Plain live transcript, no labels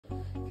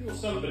If you're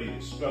somebody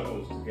that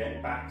struggles to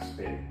get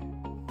backspin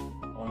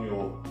on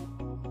your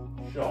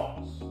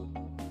shots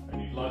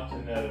and you'd like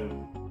to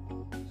know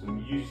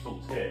some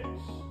useful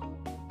tips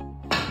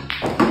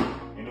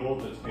in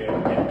order to be able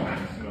to get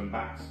maximum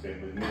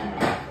backspin with minimum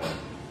effort,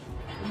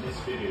 then this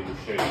video will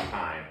show you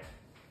how.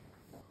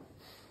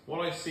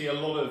 What I see a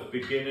lot of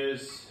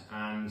beginners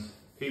and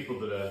people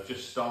that are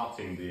just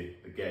starting the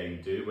game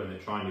do when they're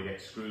trying to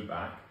get screw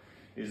back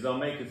is they'll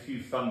make a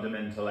few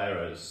fundamental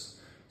errors.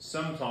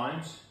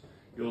 Sometimes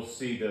you'll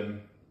see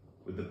them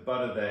with the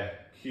butt of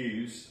their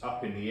cues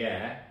up in the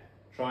air,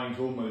 trying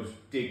to almost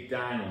dig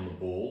down on the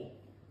ball,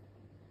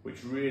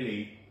 which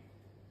really,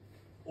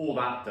 all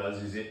that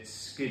does is it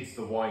skids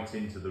the white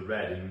into the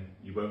red and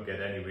you won't get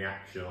any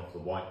reaction off the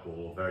white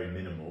ball, or very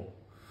minimal.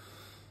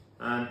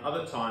 And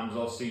other times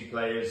I'll see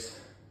players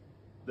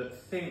that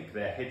think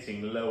they're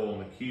hitting low on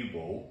the cue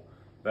ball,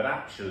 but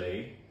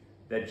actually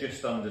they're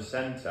just under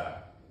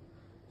centre.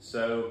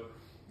 So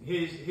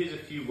here's a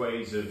few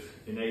ways of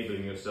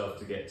enabling yourself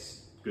to get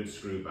good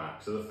screw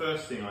back. So the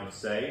first thing I'd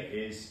say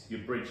is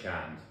your bridge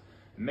hand.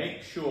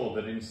 Make sure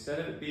that instead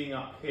of it being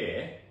up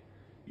here,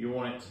 you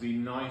want it to be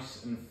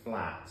nice and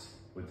flat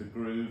with the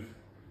groove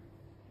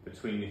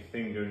between your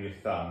finger and your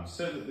thumb,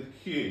 so that the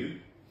cue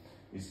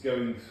is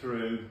going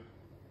through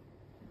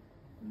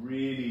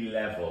really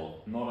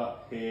level, not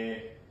up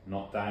here,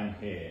 not down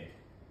here.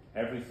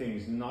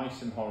 Everything's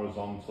nice and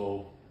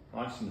horizontal,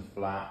 nice and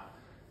flat,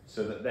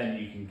 so that then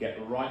you can get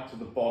right to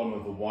the bottom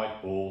of the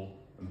white ball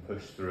and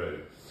push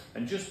through.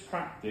 And just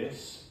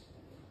practice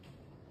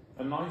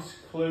a nice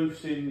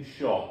close-in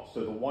shot,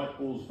 so the white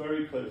ball's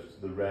very close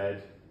to the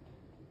red,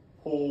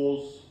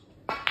 pause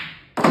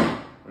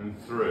and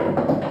through,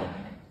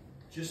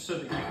 just so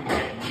that you can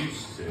get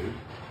used to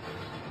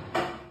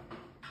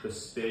the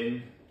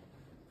spin,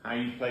 how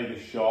you play the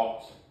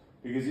shot,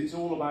 because it's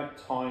all about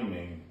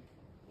timing.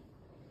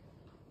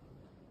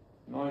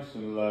 Nice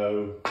and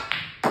low.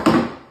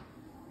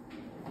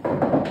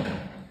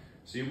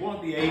 So you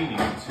want to be aiming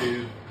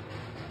to,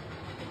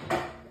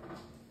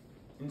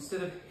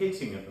 instead of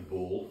hitting at the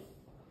ball,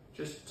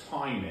 just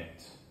time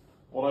it.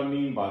 What I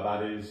mean by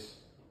that is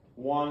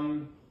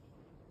 1,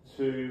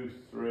 2,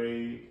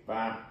 3,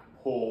 back,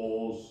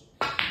 pause,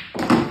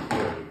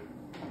 through.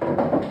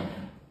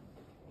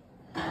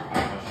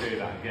 I'll show you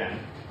that again.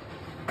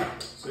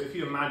 So if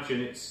you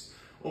imagine it's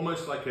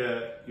almost like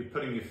you're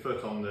putting your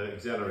foot on the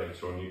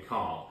accelerator on your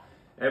car.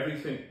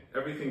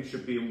 Everything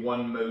should be in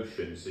one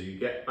motion. So you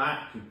get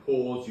back, you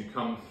pause, you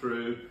come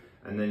through,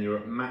 and then you're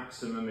at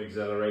maximum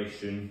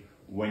acceleration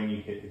when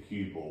you hit the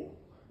cue ball.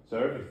 So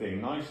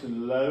everything nice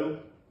and low.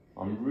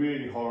 I'm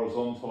really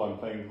horizontal. I'm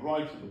playing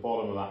right at the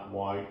bottom of that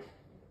white.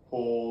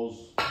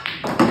 Pause,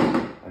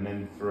 and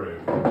then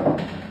through.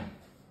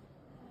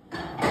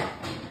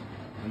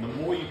 And the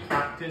more you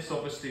practice,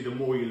 obviously, the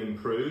more you'll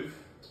improve.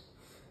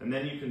 And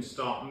then you can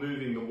start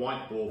moving the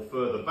white ball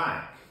further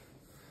back.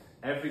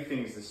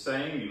 Everything's the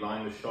same. You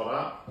line the shot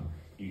up,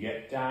 you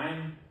get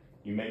down,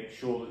 you make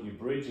sure that your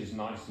bridge is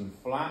nice and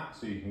flat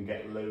so you can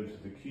get low to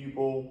the cue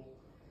ball.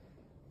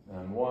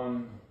 And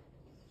 1,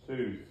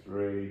 2,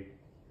 3,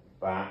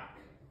 back,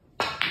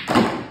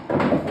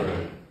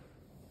 through.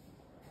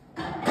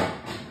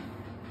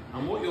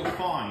 And what you'll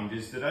find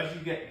is that as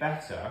you get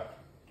better,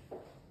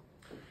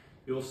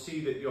 you'll see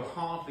that you're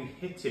hardly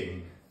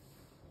hitting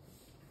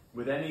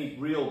with any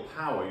real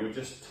power. You're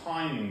just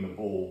timing the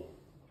ball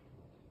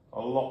a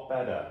lot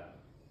better.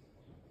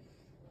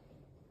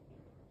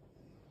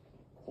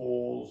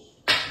 Pause.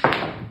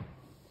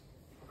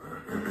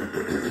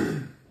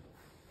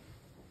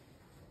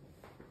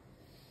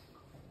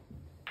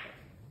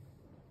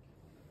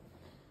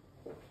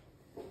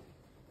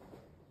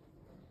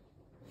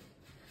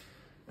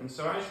 And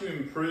so as you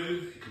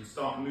improve, you can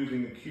start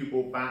moving the cue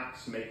ball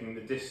backs, making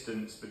the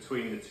distance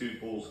between the two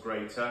balls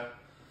greater.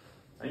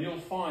 And you'll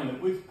find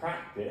that with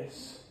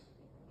practice,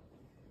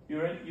 you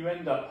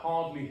end up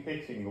hardly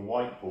hitting the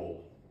white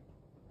ball.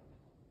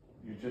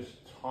 You're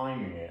just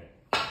timing it.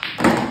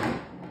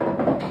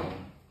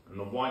 And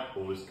the white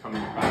ball is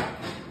coming back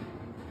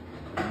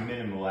with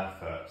minimal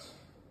effort.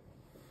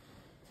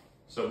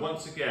 So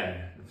once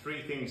again, the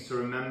 3 things to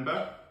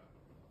remember.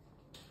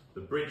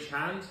 The bridge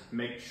hand,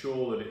 make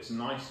sure that it's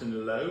nice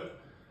and low.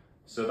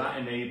 So that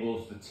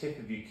enables the tip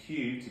of your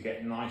cue to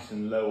get nice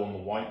and low on the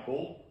white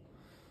ball.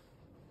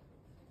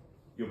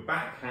 Your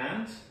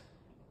backhand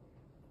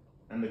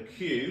and the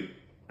cue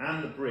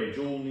and the bridge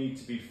all need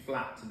to be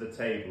flat to the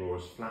table, or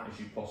as flat as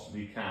you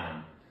possibly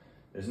can.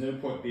 There's no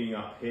point being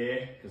up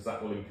here because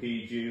that will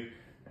impede you,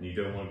 and you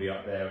don't want to be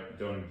up there, you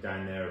don't want to be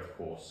down there, of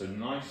course. So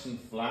nice and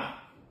flat.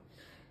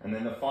 And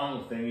then the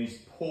final thing is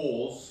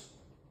pause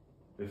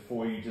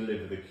before you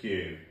deliver the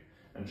cue,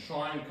 and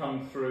try and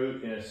come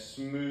through in a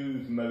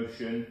smooth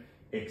motion,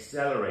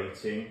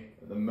 accelerating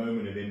at the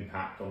moment of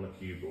impact on the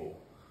cue ball.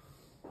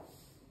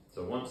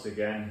 So once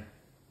again,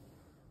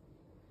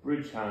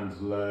 bridge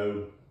hands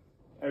low,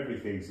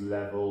 everything's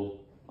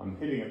level, I'm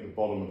hitting at the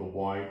bottom of the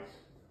white,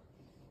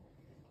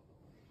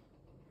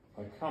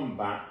 I come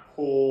back,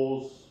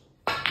 pause,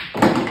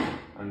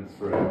 and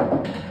through.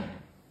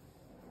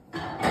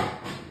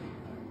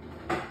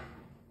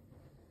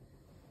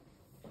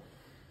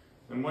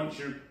 And once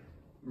you're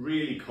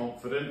really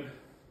confident,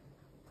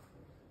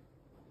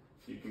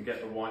 you can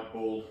get the white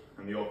ball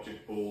and the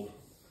object ball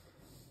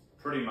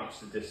pretty much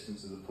the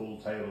distance of the pool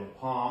table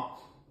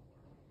apart,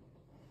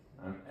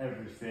 and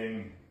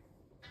everything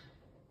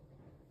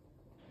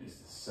is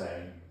the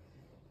same.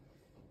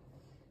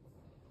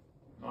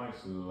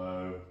 Nice and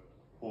low,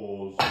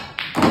 pause,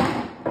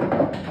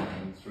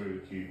 and through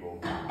the cue ball.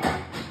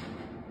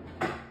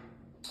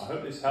 I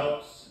hope this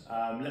helps.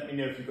 Let me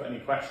know if you've got any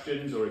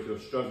questions or if you're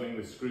struggling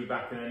with screw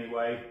back in any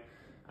way,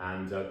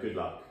 and good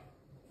luck.